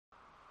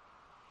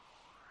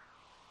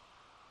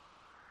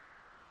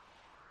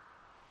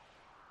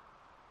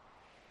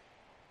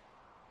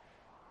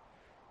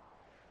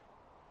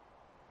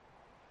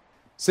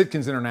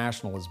Sitkins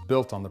International is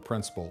built on the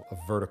principle of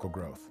vertical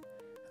growth.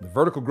 And the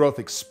vertical growth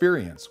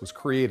experience was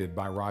created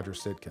by Roger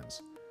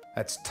Sitkins.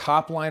 That's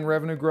top-line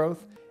revenue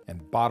growth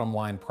and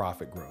bottom-line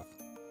profit growth.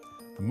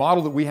 The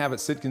model that we have at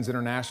Sitkins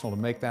International to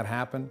make that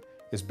happen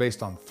is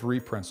based on three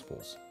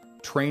principles: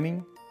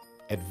 training,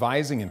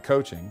 advising and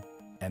coaching,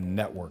 and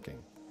networking.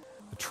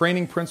 The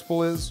training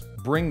principle is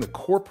bring the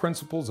core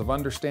principles of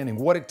understanding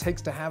what it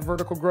takes to have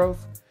vertical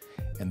growth,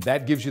 and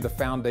that gives you the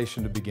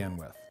foundation to begin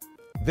with.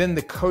 Then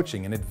the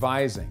coaching and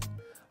advising,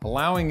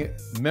 allowing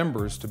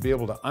members to be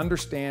able to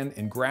understand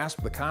and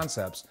grasp the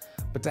concepts,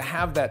 but to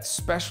have that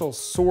special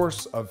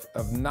source of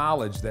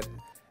knowledge that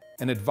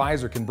an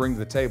advisor can bring to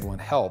the table and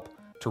help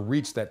to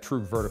reach that true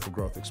vertical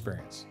growth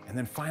experience. And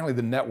then finally,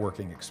 the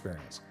networking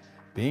experience,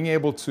 being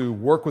able to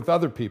work with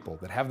other people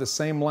that have the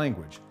same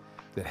language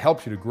that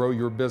helps you to grow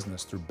your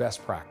business through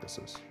best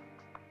practices.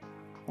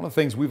 One of the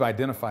things we've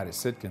identified at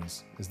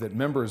Sitkins is that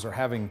members are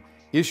having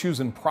issues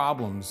and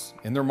problems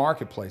in their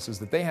marketplaces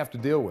that they have to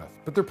deal with,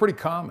 but they're pretty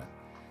common.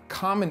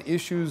 Common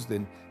issues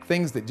and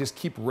things that just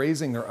keep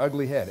raising their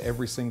ugly head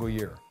every single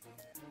year.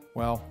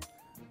 Well,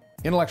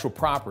 intellectual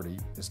property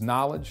is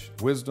knowledge,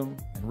 wisdom,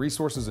 and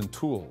resources and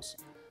tools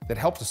that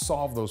help to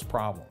solve those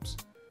problems.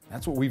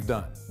 That's what we've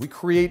done. We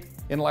create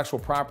intellectual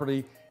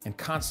property and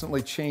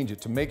constantly change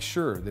it to make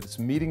sure that it's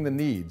meeting the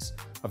needs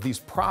of these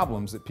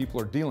problems that people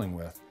are dealing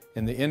with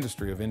in the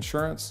industry of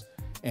insurance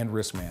and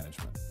risk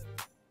management.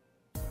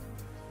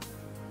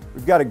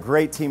 We've got a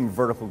great team of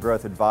vertical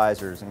growth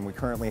advisors, and we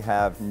currently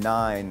have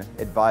 9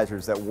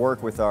 advisors that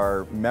work with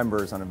our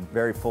members on a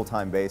very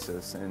full-time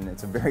basis, and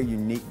it's a very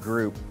unique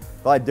group,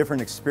 a lot of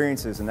different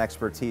experiences and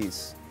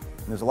expertise.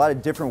 And there's a lot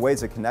of different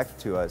ways to connect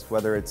to us,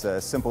 whether it's a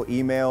simple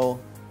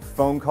email,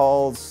 phone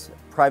calls,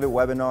 private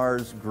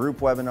webinars, group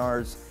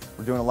webinars.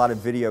 We're doing a lot of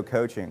video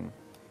coaching.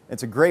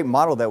 It's a great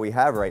model that we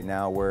have right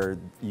now where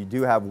you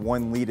do have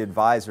one lead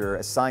advisor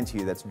assigned to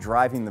you that's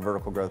driving the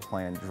vertical growth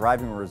plan,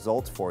 driving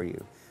results for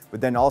you, but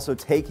then also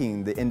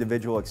taking the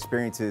individual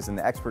experiences and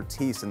the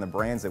expertise and the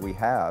brands that we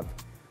have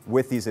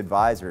with these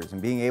advisors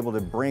and being able to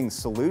bring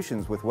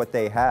solutions with what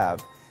they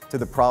have to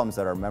the problems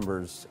that our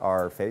members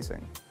are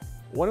facing.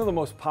 One of the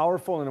most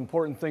powerful and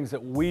important things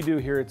that we do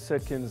here at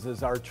Sitkins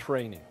is our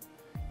training.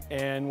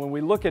 And when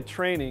we look at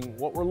training,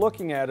 what we're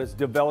looking at is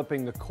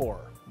developing the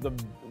core,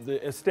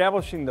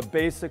 establishing the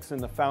basics and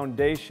the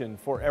foundation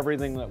for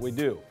everything that we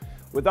do.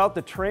 Without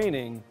the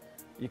training,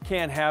 you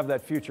can't have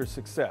that future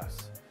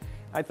success.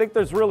 I think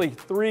there's really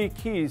 3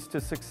 keys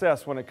to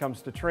success when it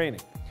comes to training.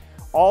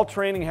 All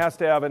training has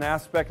to have an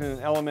aspect and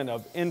an element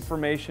of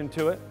information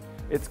to it.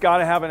 It's got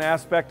to have an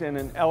aspect and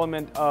an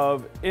element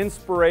of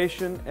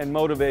inspiration and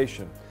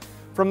motivation.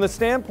 From the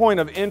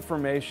standpoint of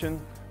information,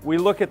 we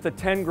look at the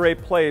 10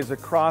 great plays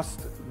across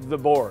the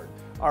board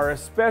are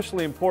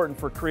especially important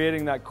for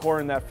creating that core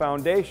and that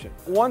foundation.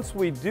 Once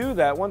we do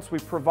that, once we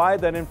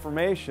provide that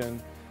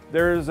information,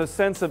 there's a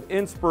sense of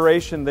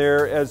inspiration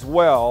there as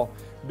well,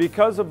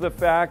 because of the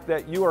fact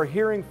that you are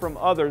hearing from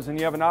others and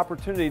you have an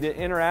opportunity to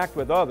interact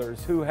with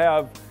others who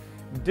have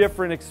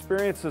different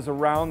experiences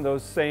around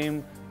those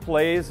same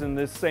plays and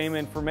this same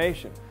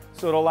information.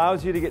 So it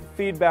allows you to get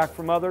feedback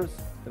from others,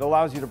 it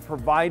allows you to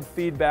provide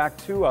feedback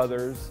to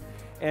others,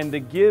 and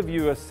to give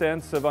you a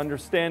sense of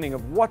understanding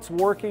of what's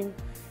working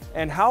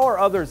and how are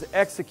others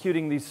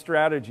executing these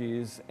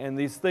strategies and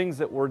these things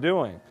that we're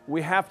doing.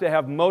 We have to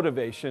have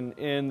motivation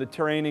in the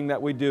training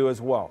that we do as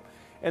well.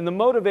 And the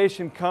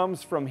motivation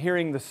comes from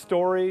hearing the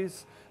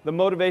stories. The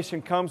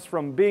motivation comes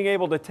from being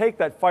able to take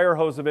that fire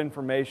hose of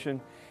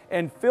information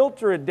and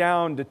filter it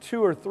down to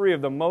 2 or 3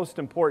 of the most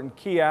important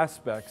key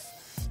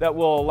aspects that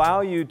will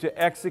allow you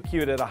to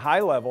execute at a high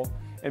level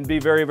and be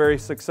very, very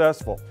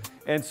successful.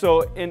 And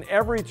so in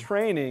every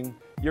training,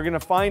 you're going to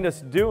find us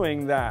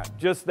doing that,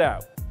 just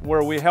that,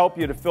 where we help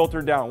you to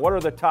filter down what are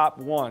the top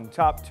 1,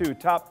 top 2,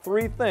 top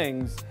 3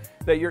 things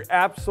that you're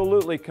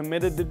absolutely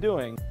committed to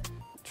doing.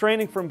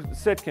 Training from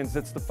Sitkins,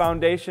 it's the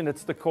foundation,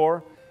 it's the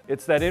core,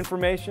 it's that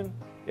information,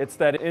 it's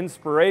that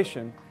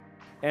inspiration,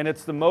 and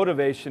it's the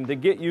motivation to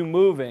get you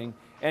moving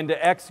and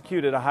to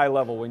execute at a high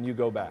level when you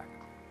go back.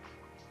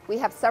 We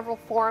have several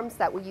forums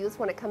that we use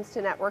when it comes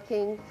to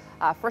networking.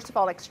 First of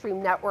all,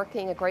 extreme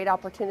networking, a great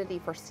opportunity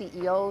for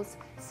CEOs,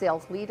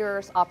 sales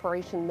leaders,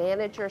 operation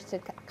managers to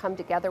come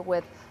together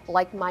with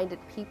like-minded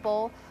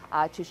people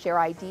to share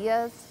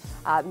ideas.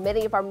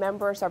 Many of our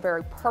members are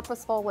very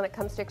purposeful when it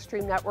comes to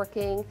extreme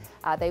networking.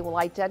 They will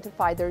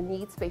identify their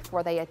needs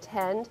before they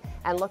attend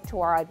and look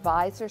to our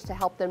advisors to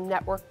help them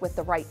network with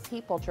the right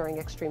people during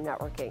extreme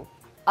networking.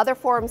 Other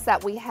forums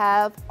that we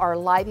have are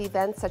live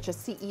events such as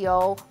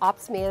CEO,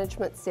 ops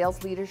management,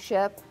 sales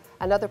leadership,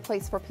 another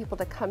place for people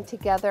to come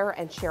together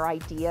and share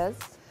ideas.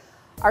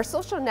 Our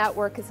social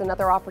network is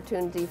another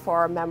opportunity for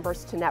our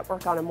members to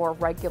network on a more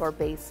regular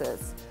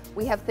basis.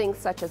 We have things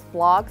such as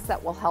blogs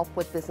that will help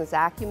with business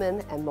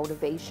acumen and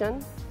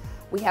motivation.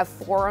 We have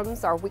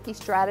forums, our wiki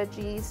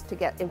strategies to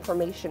get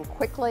information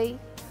quickly.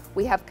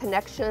 We have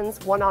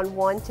connections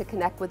one-on-one to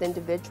connect with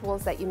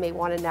individuals that you may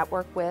want to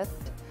network with.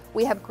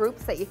 We have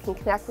groups that you can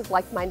connect with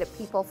like-minded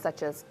people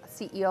such as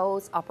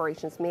CEOs,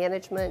 operations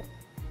management,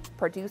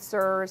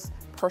 producers,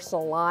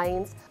 personal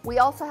lines. We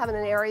also have an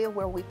area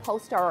where we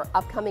post our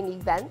upcoming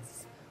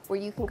events where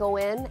you can go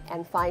in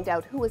and find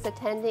out who is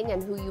attending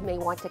and who you may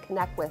want to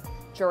connect with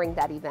during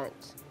that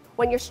event.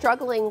 When you're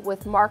struggling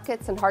with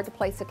markets and hard to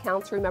place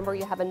accounts, remember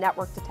you have a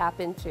network to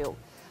tap into.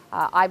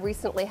 I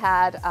recently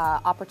had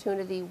an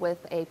opportunity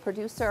with a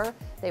producer.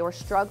 They were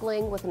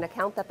struggling with an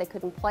account that they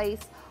couldn't place.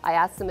 I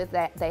asked them if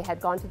they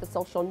had gone to the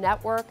social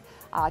network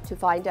to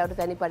find out if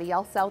anybody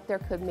else out there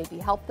could maybe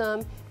help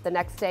them. The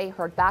next day,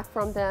 heard back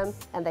from them,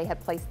 and they had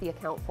placed the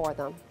account for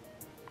them.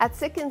 At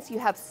Sitkins, you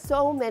have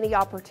so many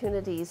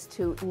opportunities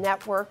to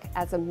network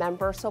as a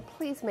member, so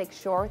please make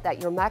sure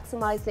that you're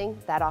maximizing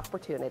that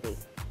opportunity.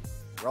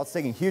 We're also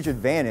taking huge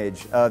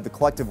advantage of the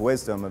collective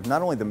wisdom of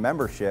not only the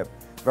membership,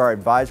 but our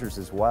advisors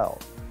as well.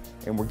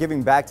 And we're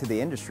giving back to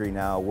the industry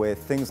now with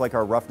things like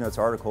our Rough Notes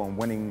article and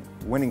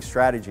winning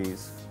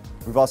strategies.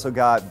 We've also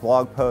got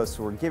blog posts.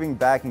 We're giving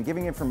back and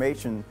giving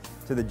information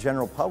to the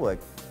general public,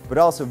 but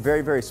also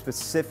very, very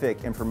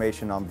specific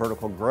information on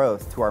vertical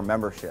growth to our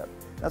membership.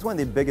 That's one of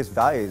the biggest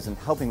values in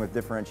helping with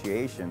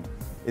differentiation,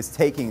 is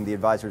taking the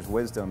advisor's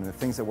wisdom and the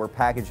things that we're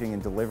packaging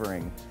and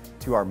delivering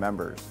to our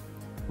members.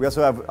 We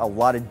also have a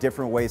lot of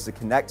different ways to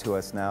connect to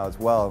us now as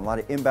well, and a lot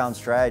of inbound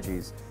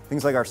strategies.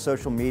 Things like our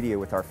social media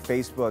with our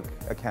Facebook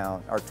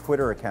account, our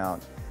Twitter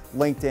account,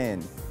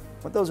 LinkedIn.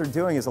 What those are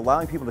doing is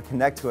allowing people to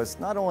connect to us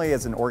not only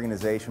as an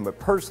organization, but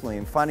personally,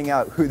 and finding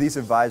out who these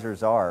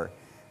advisors are,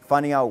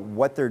 finding out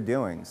what they're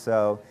doing.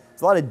 So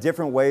there's a lot of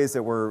different ways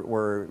that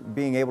we're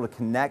being able to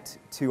connect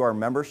to our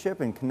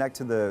membership and connect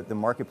to the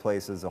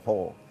marketplace as a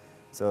whole.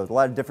 So there's a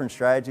lot of different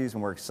strategies,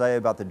 and we're excited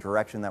about the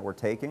direction that we're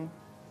taking.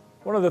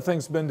 One of the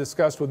things been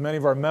discussed with many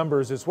of our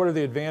members is what are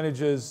the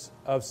advantages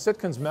of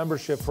Sitkins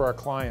membership for our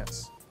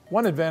clients.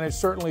 One advantage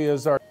certainly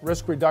is our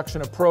risk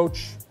reduction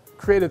approach,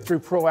 created through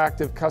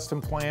proactive custom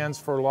plans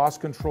for loss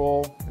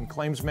control and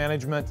claims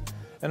management,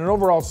 and an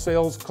overall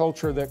sales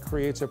culture that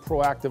creates a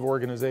proactive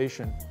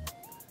organization.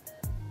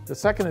 The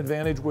second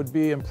advantage would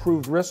be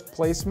improved risk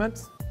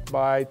placement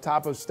by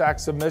top-of-stack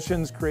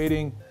submissions,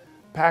 creating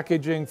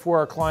packaging for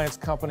our clients'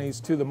 companies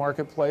to the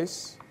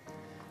marketplace.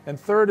 And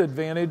third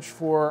advantage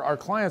for our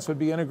clients would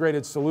be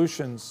integrated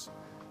solutions,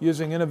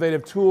 using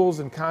innovative tools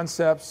and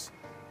concepts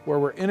where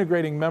we're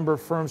integrating member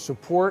firm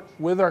support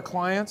with our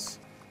clients,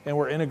 and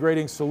we're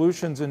integrating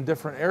solutions in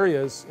different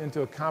areas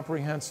into a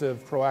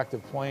comprehensive,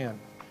 proactive plan.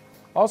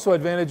 Also,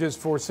 advantages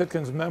for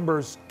Sitkins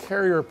members'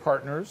 carrier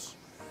partners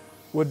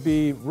would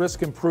be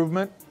risk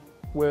improvement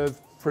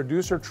with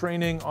producer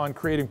training on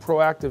creating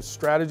proactive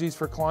strategies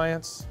for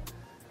clients,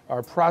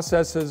 our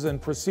processes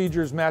and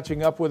procedures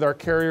matching up with our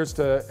carriers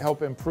to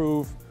help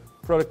improve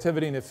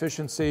productivity and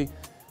efficiency,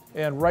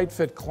 and right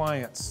fit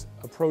clients,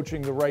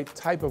 approaching the right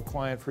type of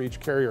client for each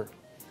carrier.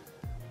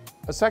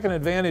 A second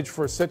advantage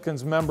for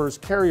Sitkins members'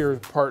 carrier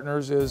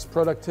partners is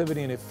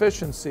productivity and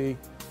efficiency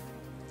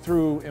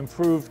through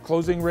improved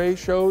closing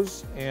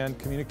ratios and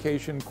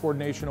communication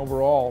coordination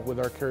overall with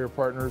our carrier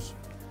partners.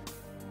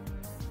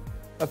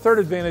 A third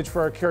advantage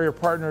for our carrier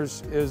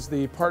partners is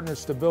the partner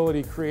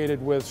stability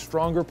created with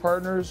stronger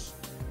partners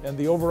and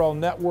the overall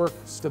network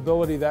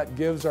stability that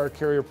gives our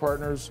carrier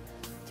partners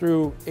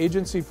through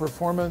agency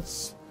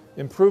performance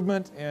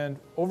improvement and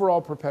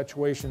overall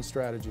perpetuation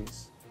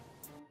strategies.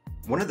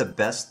 One of the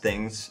best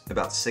things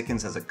about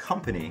Sitkins as a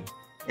company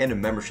and a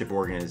membership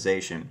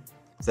organization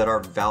is that our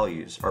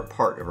values are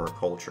part of our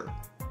culture.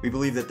 We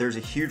believe that there's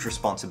a huge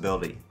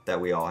responsibility that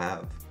we all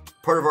have.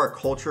 Part of our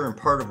culture and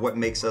part of what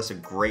makes us a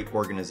great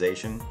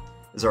organization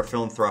is our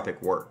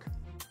philanthropic work.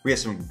 We have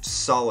some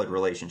solid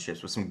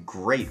relationships with some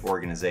great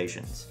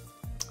organizations.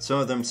 Some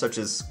of them such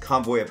as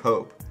Convoy of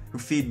Hope, who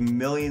feed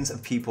millions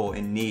of people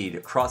in need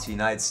across the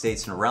United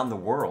States and around the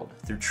world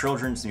through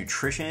children's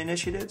nutrition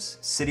initiatives,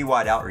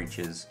 citywide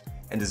outreaches,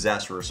 and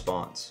disaster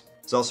response.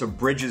 There's also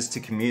Bridges to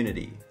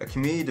Community, a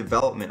community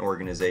development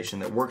organization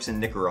that works in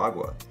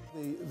Nicaragua.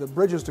 The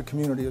Bridges to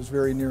Community is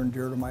very near and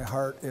dear to my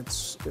heart.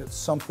 It's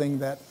something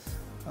that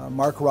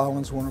Mark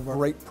Rollins, one of our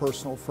great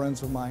personal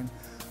friends of mine,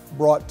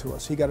 brought to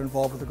us. He got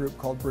involved with a group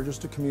called Bridges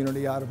to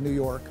Community out of New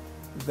York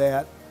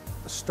that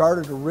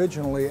started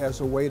originally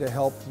as a way to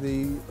help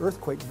the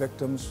earthquake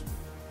victims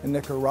in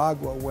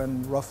Nicaragua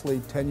when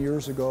roughly 10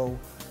 years ago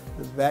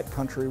that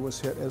country was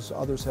hit, as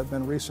others have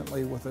been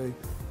recently, with a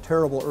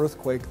terrible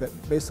earthquake that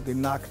basically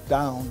knocked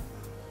down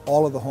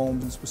all of the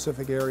homes in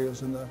specific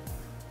areas in the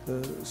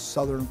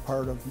southern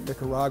part of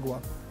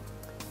Nicaragua.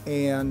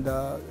 And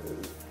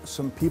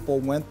some people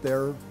went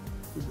there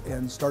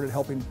and started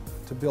helping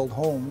to build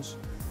homes,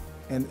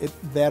 and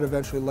that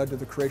eventually led to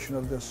the creation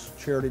of this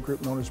charity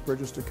group known as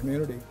Bridges to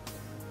Community.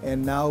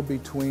 And now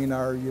between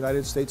our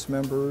United States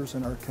members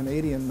and our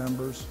Canadian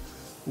members,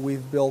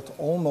 we've built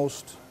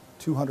almost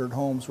 200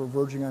 homes. We're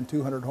verging on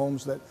 200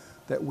 homes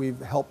that we've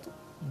helped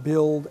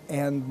build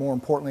and, more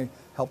importantly,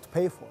 helped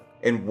pay for.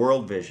 And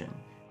World Vision,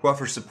 who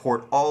offer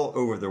support all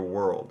over the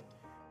world,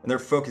 and their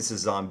focus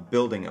is on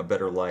building a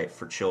better life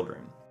for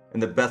children.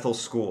 and the Bethel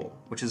School,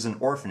 which is an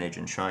orphanage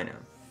in China.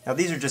 Now,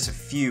 these are just a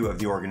few of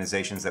the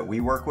organizations that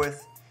we work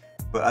with,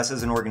 but us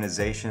as an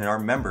organization and our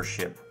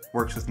membership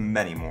works with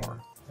many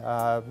more.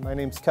 My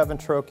name's Kevin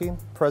Trokey,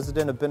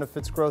 President of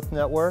Benefits Growth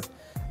Network,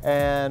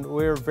 and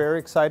we're very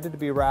excited to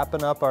be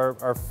wrapping up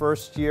our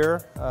first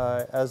year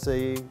as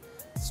a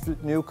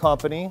new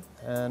company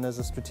and as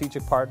a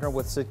strategic partner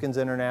with Sitkins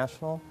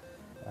International.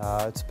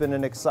 It's been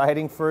an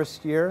exciting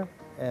first year.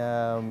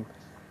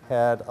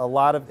 Had a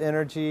lot of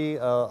energy,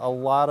 a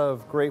lot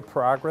of great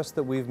progress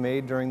that we've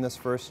made during this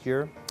first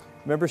year.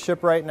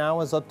 Membership right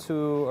now is up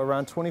to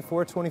around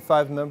 24,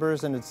 25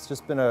 members, and it's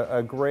just been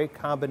a great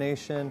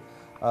combination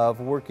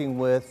of working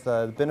with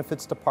the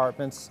benefits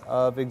departments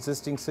of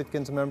existing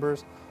Sitkins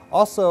members.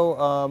 Also,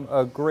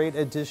 a great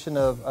addition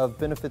of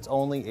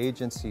benefits-only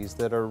agencies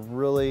that are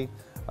really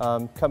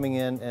coming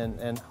in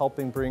and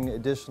helping bring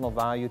additional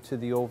value to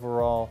the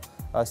overall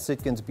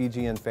Sitkins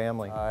BGN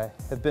family. I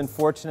have been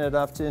fortunate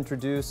enough to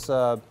introduce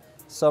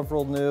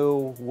several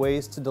new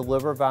ways to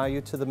deliver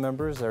value to the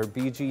members. Our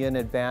BGN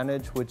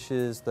Advantage, which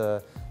is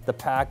the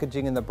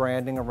packaging and the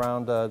branding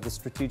around the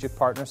strategic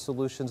partner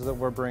solutions that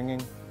we're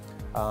bringing.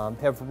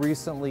 Have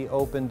recently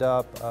opened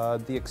up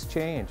the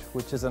Exchange,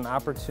 which is an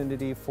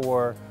opportunity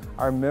for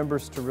our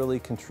members to really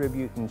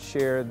contribute and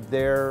share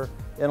their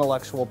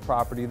intellectual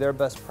property, their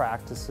best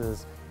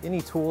practices,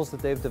 any tools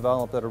that they've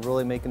developed that are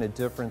really making a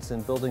difference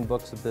in building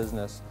books of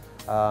business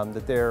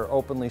that they're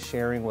openly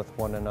sharing with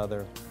one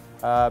another.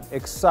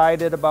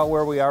 Excited about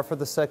where we are for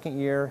the second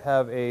year,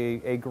 have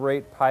a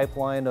great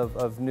pipeline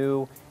of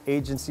new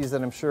agencies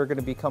that I'm sure are going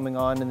to be coming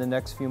on in the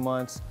next few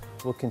months.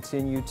 We'll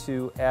continue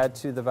to add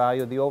to the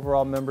value of the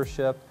overall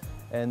membership,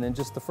 and then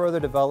just the further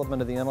development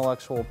of the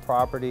intellectual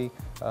property,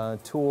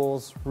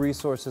 tools,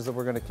 resources that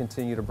we're going to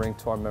continue to bring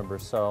to our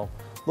members. So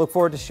look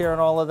forward to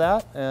sharing all of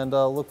that, and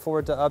look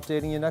forward to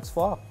updating you next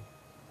fall.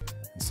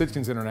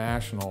 Sitkins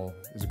International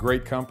is a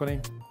great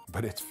company,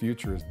 but its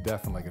future is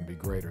definitely going to be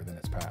greater than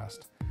its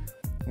past.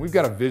 And we've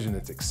got a vision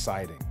that's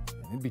exciting.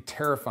 It'd be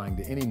terrifying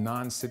to any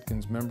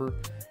non-Sitkins member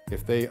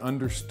if they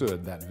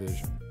understood that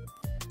vision.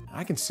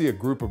 I can see a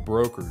group of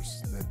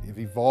brokers that have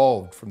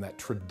evolved from that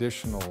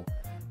traditional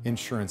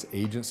insurance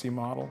agency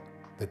model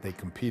that they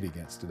compete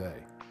against today.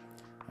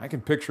 I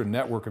can picture a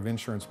network of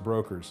insurance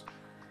brokers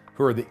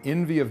who are the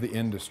envy of the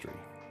industry.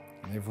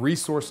 And they have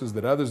resources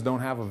that others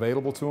don't have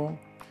available to them,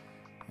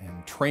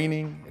 and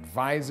training,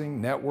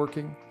 advising,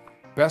 networking,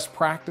 best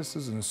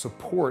practices, and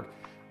support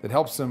that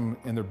helps them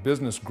in their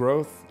business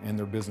growth and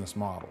their business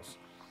models.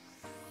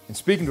 And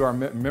speaking to our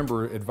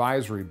member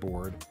advisory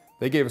board,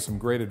 they gave us some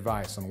great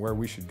advice on where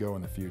we should go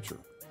in the future.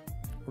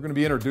 We're going to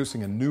be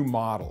introducing a new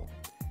model.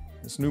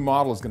 This new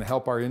model is going to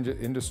help our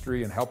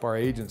industry and help our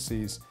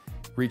agencies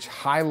reach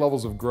high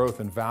levels of growth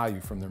and value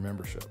from their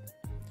membership.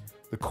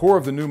 The core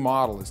of the new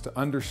model is to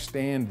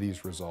understand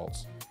these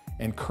results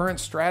and current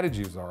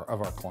strategies of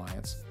our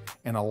clients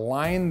and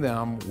align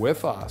them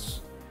with us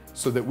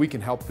so that we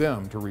can help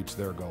them to reach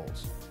their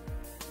goals.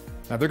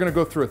 Now, they're going to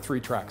go through a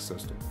 3-track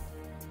system.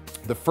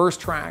 The first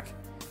track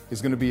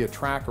is going to be a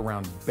track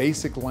around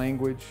basic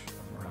language,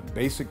 around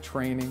basic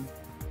training,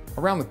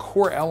 around the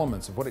core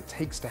elements of what it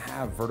takes to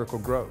have vertical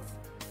growth.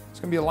 It's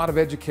going to be a lot of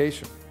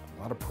education,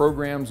 a lot of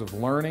programs of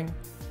learning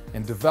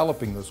and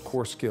developing those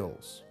core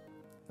skills.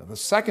 Now, the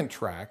second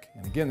track,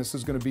 and again, this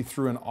is going to be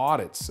through an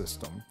audit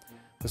system,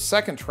 the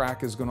second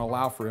track is going to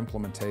allow for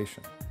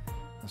implementation.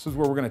 This is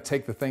where we're going to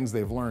take the things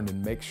they've learned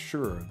and make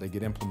sure they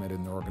get implemented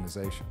in the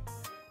organization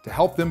to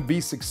help them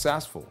be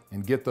successful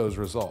and get those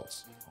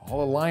results,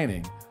 all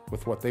aligning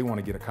with what they want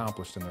to get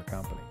accomplished in their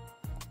company.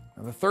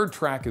 Now, the third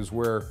track is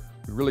where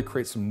we really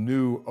create some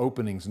new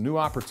openings, new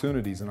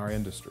opportunities in our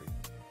industry.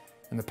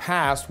 In the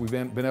past, we've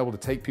been able to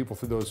take people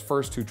through those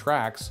first 2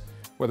 tracks,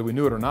 whether we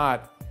knew it or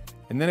not,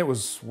 and then it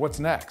was what's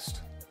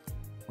next?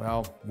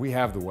 Well, we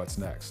have the what's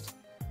next.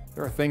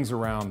 There are things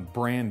around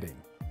branding,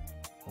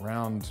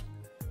 around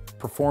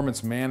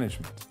performance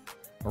management,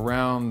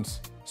 around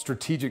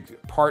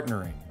strategic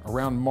partnering,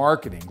 around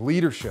marketing,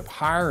 leadership,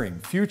 hiring,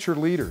 future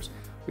leaders.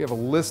 We have a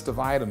list of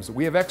items that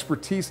we have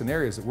expertise in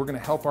areas that we're going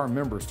to help our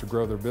members to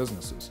grow their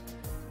businesses.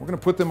 We're going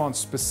to put them on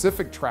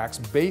specific tracks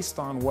based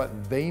on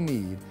what they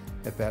need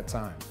at that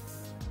time.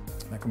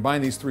 Now,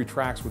 combine these 3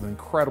 tracks with an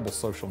incredible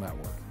social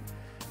network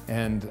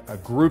and a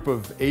group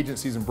of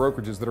agencies and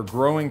brokerages that are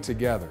growing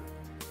together.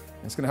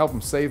 And it's going to help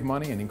them save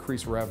money and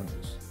increase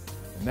revenues.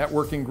 The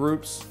networking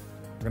groups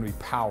are going to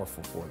be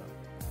powerful for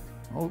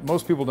them.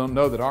 Most people don't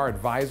know that our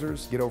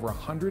advisors get over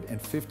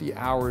 150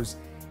 hours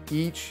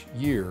each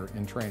year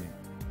in training.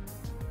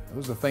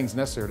 Those are the things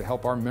necessary to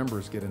help our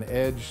members get an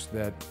edge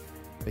that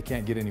they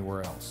can't get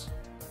anywhere else.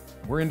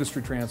 We're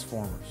industry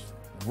transformers,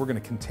 and we're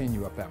going to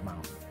continue up that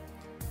mountain.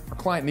 Our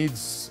client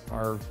needs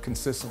are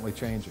consistently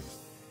changing,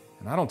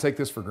 and I don't take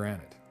this for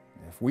granted.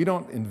 If we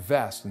don't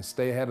invest and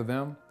stay ahead of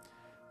them,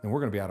 then we're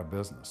going to be out of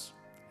business,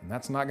 and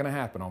that's not going to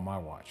happen on my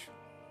watch.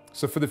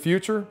 So for the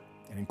future,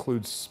 it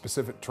includes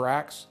specific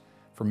tracks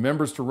for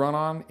members to run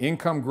on,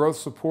 income growth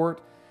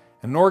support,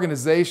 and an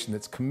organization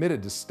that's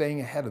committed to staying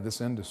ahead of this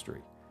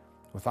industry.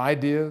 with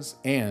ideas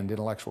and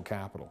intellectual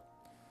capital.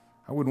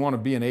 I wouldn't want to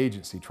be an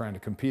agency trying to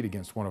compete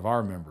against one of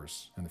our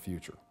members in the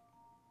future.